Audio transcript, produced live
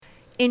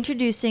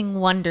Introducing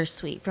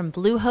Wondersuite from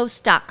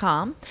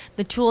Bluehost.com,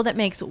 the tool that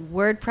makes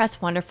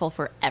WordPress wonderful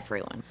for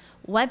everyone.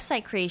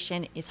 Website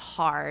creation is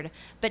hard,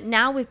 but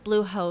now with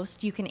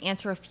Bluehost, you can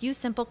answer a few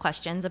simple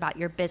questions about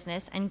your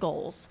business and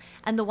goals,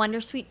 and the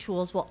Wondersuite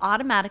tools will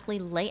automatically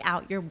lay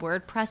out your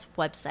WordPress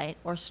website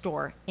or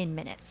store in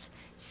minutes.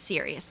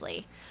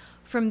 Seriously.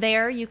 From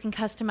there, you can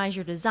customize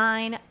your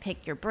design,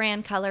 pick your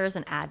brand colors,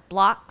 and add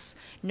blocks.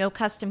 No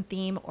custom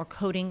theme or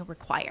coding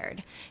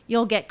required.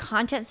 You'll get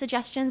content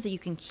suggestions that you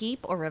can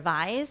keep or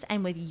revise,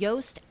 and with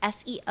Yoast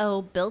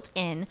SEO built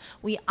in,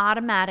 we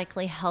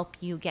automatically help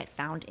you get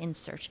found in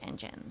search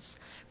engines.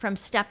 From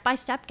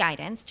step-by-step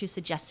guidance to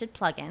suggested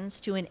plugins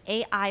to an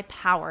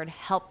AI-powered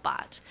help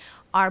bot,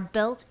 our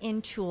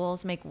built-in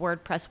tools make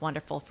WordPress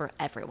wonderful for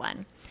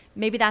everyone.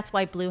 Maybe that's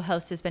why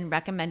Bluehost has been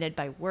recommended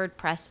by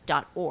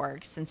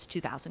WordPress.org since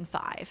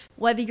 2005.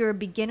 Whether you're a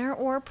beginner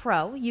or a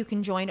pro, you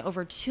can join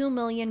over 2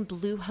 million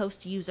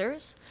Bluehost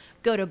users.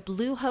 Go to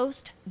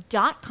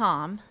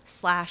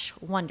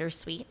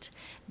bluehost.com/wondersuite.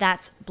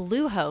 That's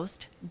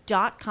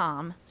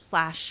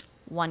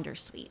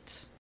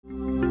bluehost.com/wondersuite.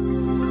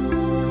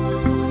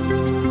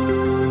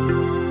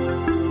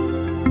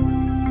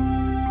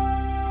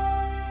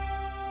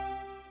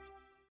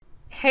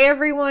 Hey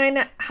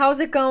everyone, how's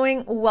it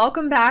going?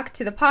 Welcome back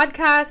to the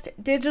podcast,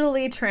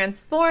 Digitally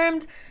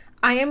Transformed.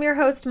 I am your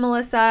host,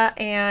 Melissa,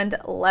 and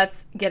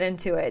let's get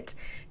into it.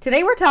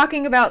 Today we're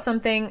talking about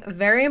something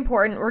very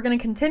important. We're going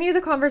to continue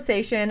the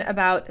conversation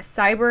about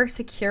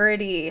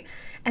cybersecurity,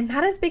 and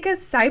that is because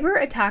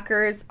cyber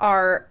attackers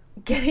are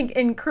getting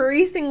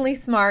increasingly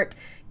smart,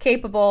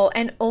 capable,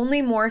 and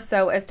only more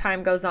so as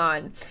time goes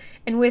on.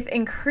 And with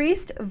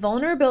increased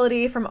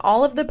vulnerability from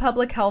all of the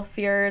public health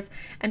fears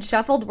and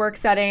shuffled work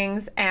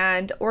settings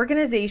and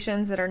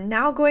organizations that are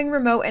now going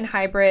remote and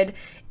hybrid,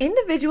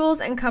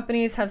 individuals and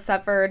companies have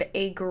suffered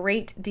a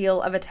great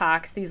deal of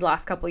attacks these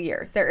last couple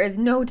years. There is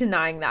no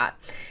denying that.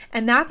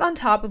 And that's on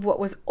top of what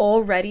was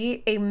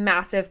already a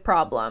massive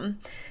problem.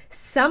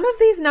 Some of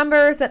these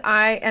numbers that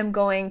I am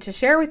going to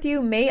share with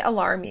you may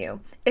alarm you,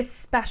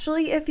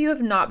 especially if you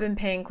have not been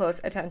paying close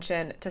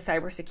attention to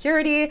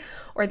cybersecurity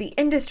or the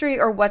industry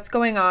or what's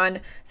going on.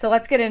 So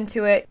let's get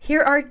into it. Here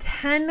are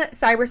 10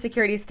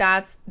 cybersecurity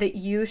stats that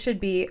you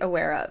should be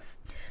aware of.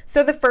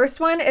 So the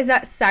first one is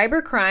that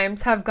cyber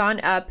crimes have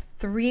gone up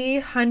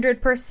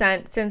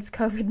 300% since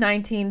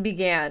COVID-19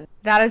 began.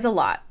 That is a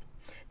lot.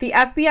 The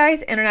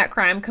FBI's Internet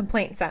Crime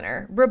Complaint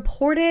Center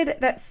reported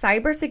that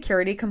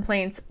cybersecurity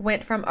complaints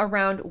went from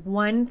around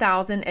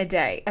 1,000 a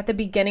day at the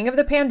beginning of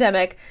the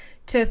pandemic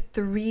to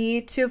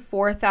 3,000 to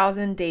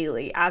 4,000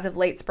 daily as of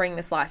late spring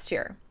this last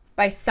year.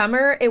 By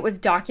summer, it was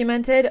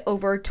documented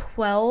over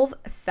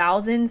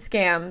 12,000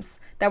 scams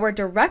that were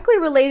directly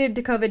related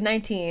to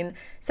COVID-19,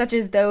 such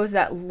as those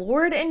that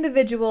lured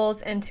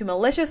individuals into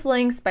malicious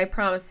links by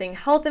promising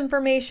health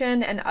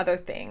information and other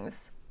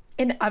things.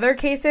 In other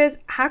cases,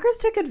 hackers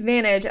took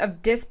advantage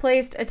of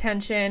displaced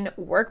attention,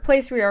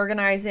 workplace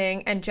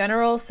reorganizing, and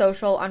general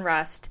social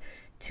unrest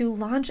to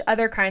launch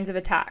other kinds of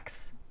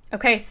attacks.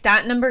 Okay,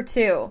 stat number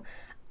 2.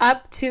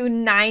 Up to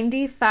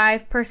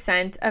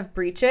 95% of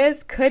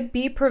breaches could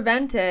be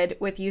prevented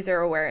with user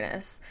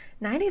awareness.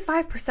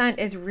 95%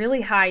 is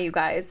really high, you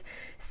guys.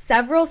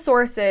 Several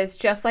sources,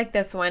 just like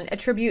this one,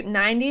 attribute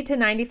 90 to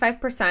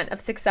 95%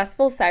 of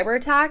successful cyber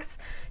attacks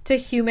to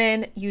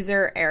human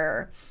user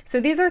error. So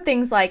these are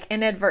things like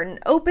inadvertent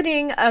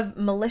opening of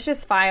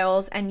malicious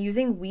files and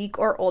using weak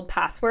or old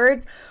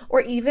passwords,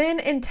 or even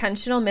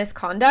intentional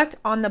misconduct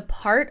on the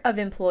part of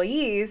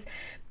employees,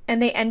 and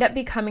they end up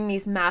becoming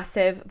these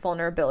massive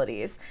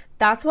vulnerabilities.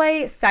 That's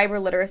why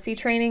cyber literacy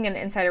training and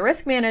insider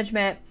risk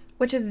management,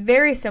 which is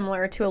very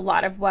similar to a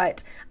lot of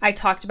what I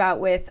talked about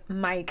with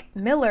Mike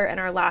Miller in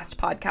our last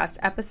podcast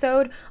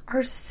episode,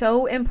 are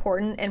so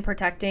important in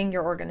protecting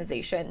your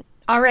organization.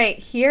 All right,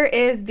 here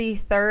is the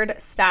third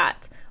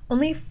stat.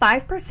 Only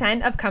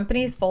 5% of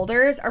companies'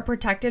 folders are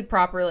protected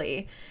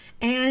properly.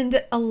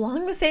 And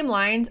along the same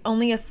lines,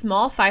 only a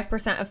small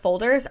 5% of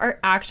folders are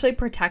actually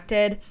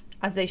protected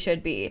as they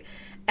should be.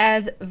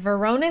 As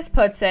Varonis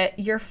puts it,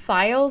 your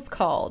files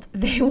called.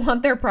 They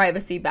want their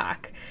privacy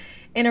back.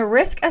 In a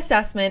risk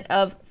assessment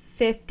of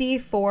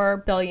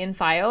 54 billion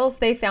files,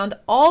 they found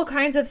all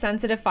kinds of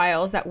sensitive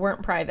files that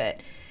weren't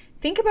private.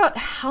 Think about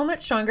how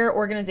much stronger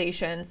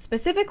organizations,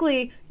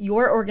 specifically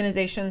your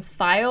organization's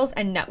files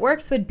and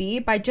networks, would be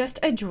by just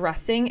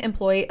addressing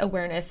employee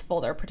awareness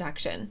folder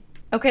protection.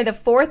 Okay, the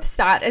fourth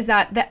stat is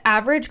that the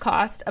average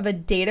cost of a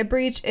data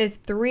breach is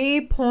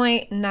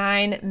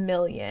 $3.9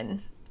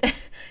 million.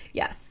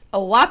 Yes,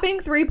 a whopping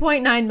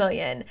 $3.9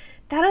 million.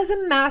 That is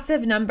a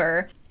massive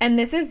number, and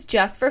this is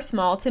just for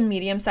small to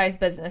medium-sized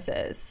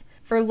businesses.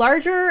 For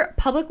larger,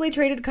 publicly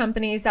traded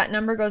companies, that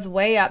number goes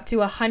way up to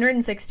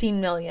 $116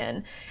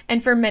 million.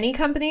 And for many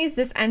companies,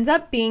 this ends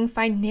up being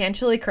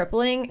financially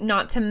crippling,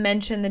 not to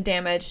mention the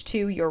damage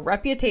to your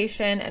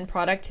reputation and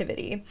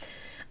productivity.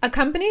 A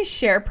company's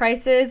share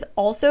prices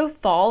also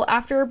fall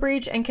after a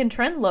breach and can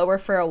trend lower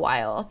for a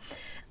while.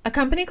 A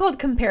company called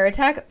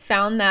Comparitech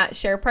found that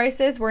share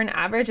prices were an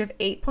average of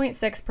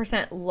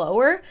 8.6%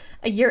 lower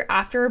a year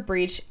after a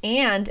breach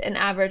and an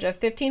average of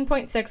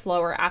 15.6%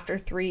 lower after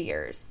 3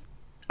 years.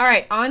 All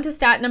right, on to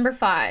stat number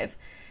 5.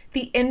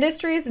 The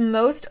industries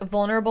most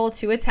vulnerable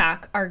to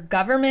attack are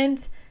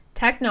government,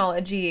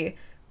 technology,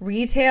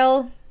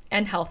 retail,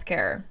 and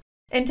healthcare.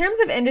 In terms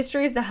of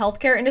industries, the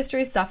healthcare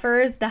industry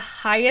suffers the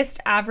highest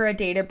Avra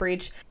data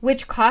breach,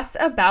 which costs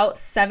about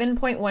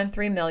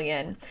 $7.13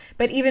 million.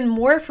 But even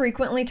more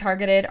frequently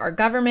targeted are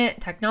government,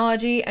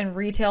 technology, and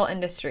retail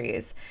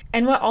industries.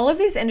 And what all of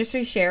these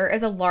industries share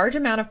is a large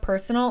amount of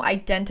personal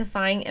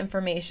identifying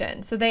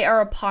information, so they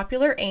are a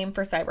popular aim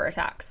for cyber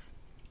attacks.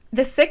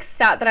 The 6th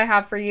stat that I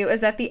have for you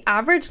is that the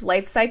average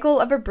life cycle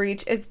of a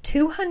breach is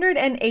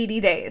 280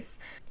 days.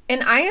 An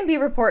IMB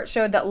report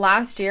showed that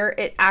last year,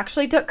 it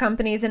actually took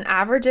companies an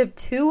average of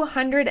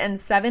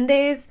 207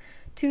 days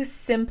to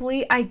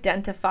simply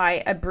identify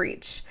a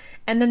breach.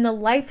 And then the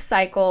life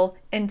cycle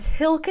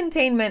until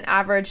containment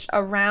averaged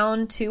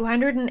around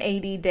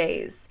 280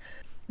 days.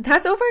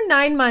 That's over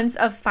 9 months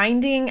of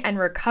finding and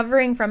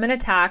recovering from an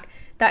attack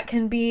that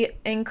can be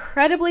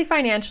incredibly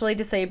financially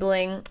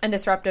disabling and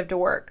disruptive to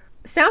work.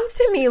 Sounds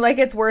to me like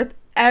it's worth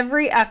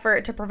every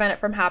effort to prevent it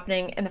from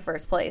happening in the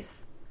first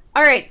place.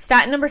 All right,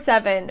 stat number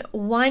 7,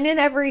 1 in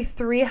every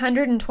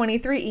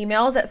 323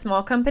 emails at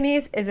small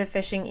companies is a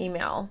phishing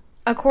email.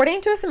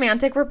 According to a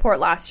Symantec report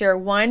last year,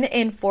 1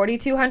 in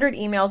 4,200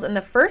 emails in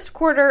the first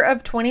quarter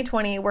of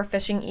 2020 were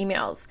phishing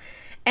emails.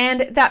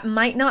 And that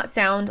might not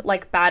sound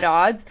like bad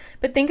odds,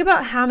 but think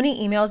about how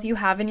many emails you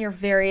have in your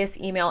various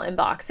email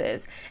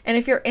inboxes. And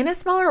if you're in a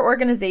smaller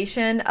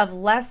organization of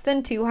less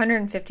than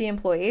 250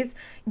 employees,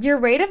 your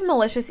rate of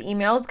malicious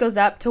emails goes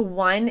up to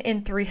 1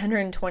 in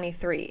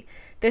 323.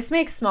 This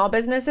makes small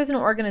businesses and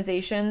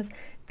organizations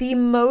the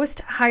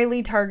most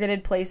highly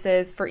targeted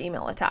places for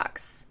email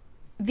attacks.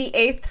 The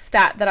 8th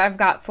stat that I've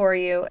got for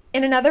you,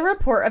 in another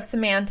report of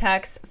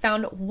Symantec's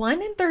found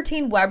 1 in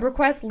 13 web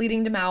requests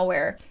leading to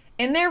malware.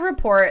 In their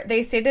report,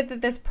 they stated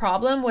that this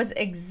problem was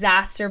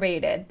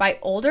exacerbated by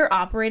older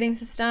operating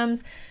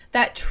systems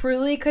that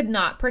truly could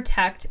not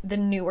protect the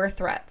newer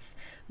threats.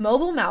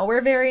 Mobile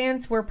malware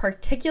variants were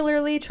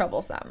particularly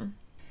troublesome.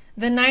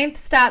 The 9th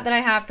stat that I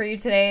have for you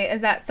today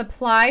is that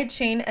supply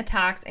chain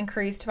attacks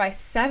increased by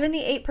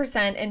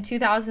 78% in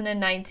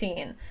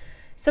 2019.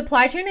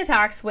 Supply chain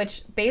attacks,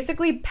 which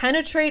basically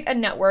penetrate a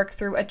network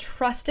through a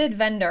trusted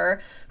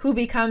vendor who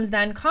becomes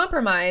then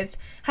compromised,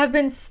 have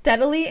been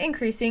steadily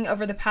increasing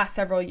over the past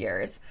several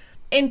years.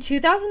 In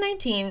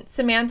 2019,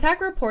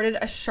 Symantec reported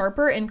a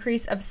sharper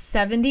increase of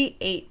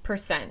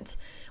 78%.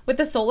 With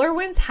the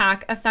SolarWinds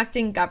hack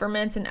affecting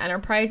governments and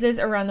enterprises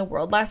around the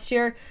world last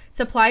year,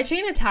 supply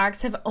chain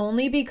attacks have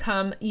only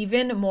become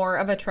even more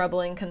of a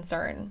troubling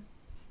concern.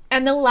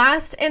 And the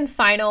last and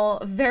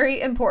final very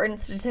important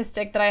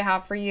statistic that I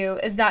have for you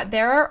is that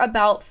there are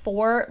about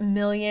 4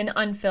 million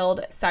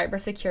unfilled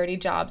cybersecurity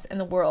jobs in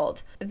the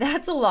world.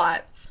 That's a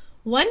lot.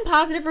 One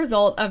positive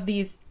result of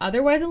these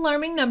otherwise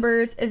alarming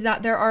numbers is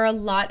that there are a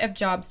lot of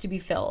jobs to be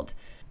filled.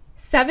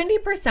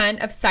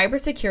 70% of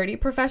cybersecurity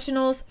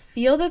professionals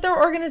feel that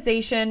their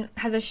organization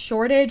has a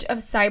shortage of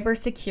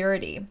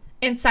cybersecurity.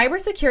 And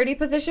cybersecurity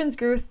positions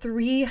grew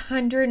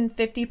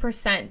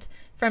 350%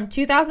 from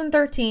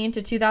 2013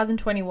 to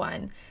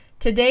 2021.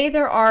 Today,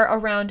 there are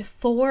around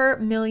 4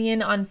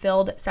 million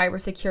unfilled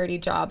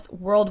cybersecurity jobs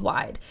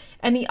worldwide,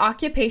 and the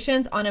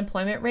occupation's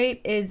unemployment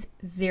rate is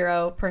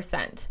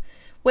 0%,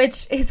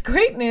 which is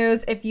great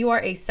news if you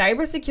are a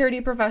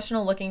cybersecurity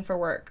professional looking for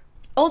work.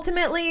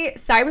 Ultimately,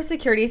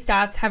 cybersecurity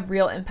stats have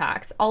real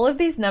impacts. All of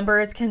these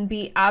numbers can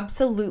be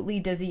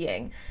absolutely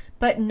dizzying,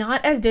 but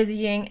not as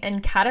dizzying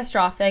and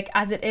catastrophic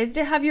as it is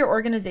to have your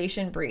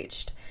organization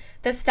breached.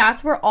 The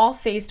stats we're all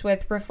faced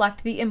with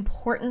reflect the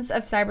importance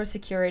of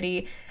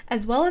cybersecurity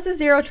as well as a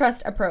zero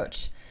trust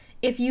approach.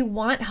 If you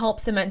want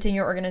help cementing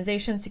your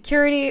organization's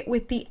security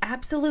with the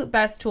absolute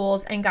best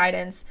tools and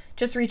guidance,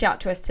 just reach out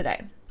to us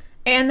today.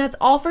 And that's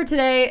all for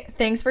today.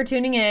 Thanks for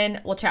tuning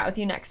in. We'll chat with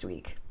you next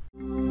week.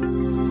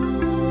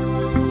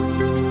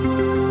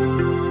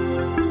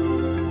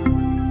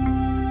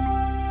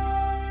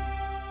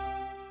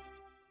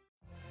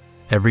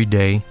 Every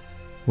day,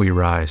 we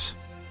rise,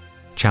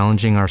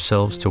 challenging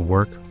ourselves to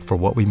work for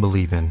what we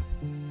believe in.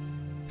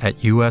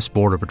 At U.S.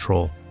 Border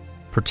Patrol,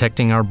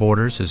 protecting our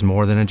borders is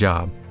more than a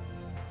job.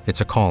 It's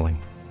a calling.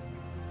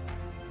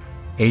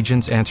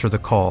 Agents answer the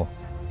call,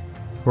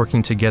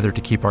 working together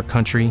to keep our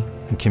country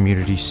and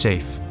communities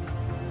safe.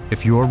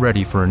 If you're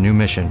ready for a new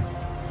mission,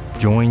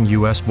 join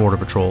U.S. Border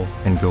Patrol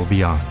and go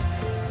beyond.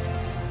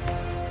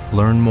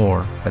 Learn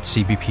more at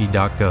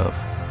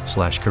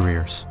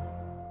cbp.gov/careers.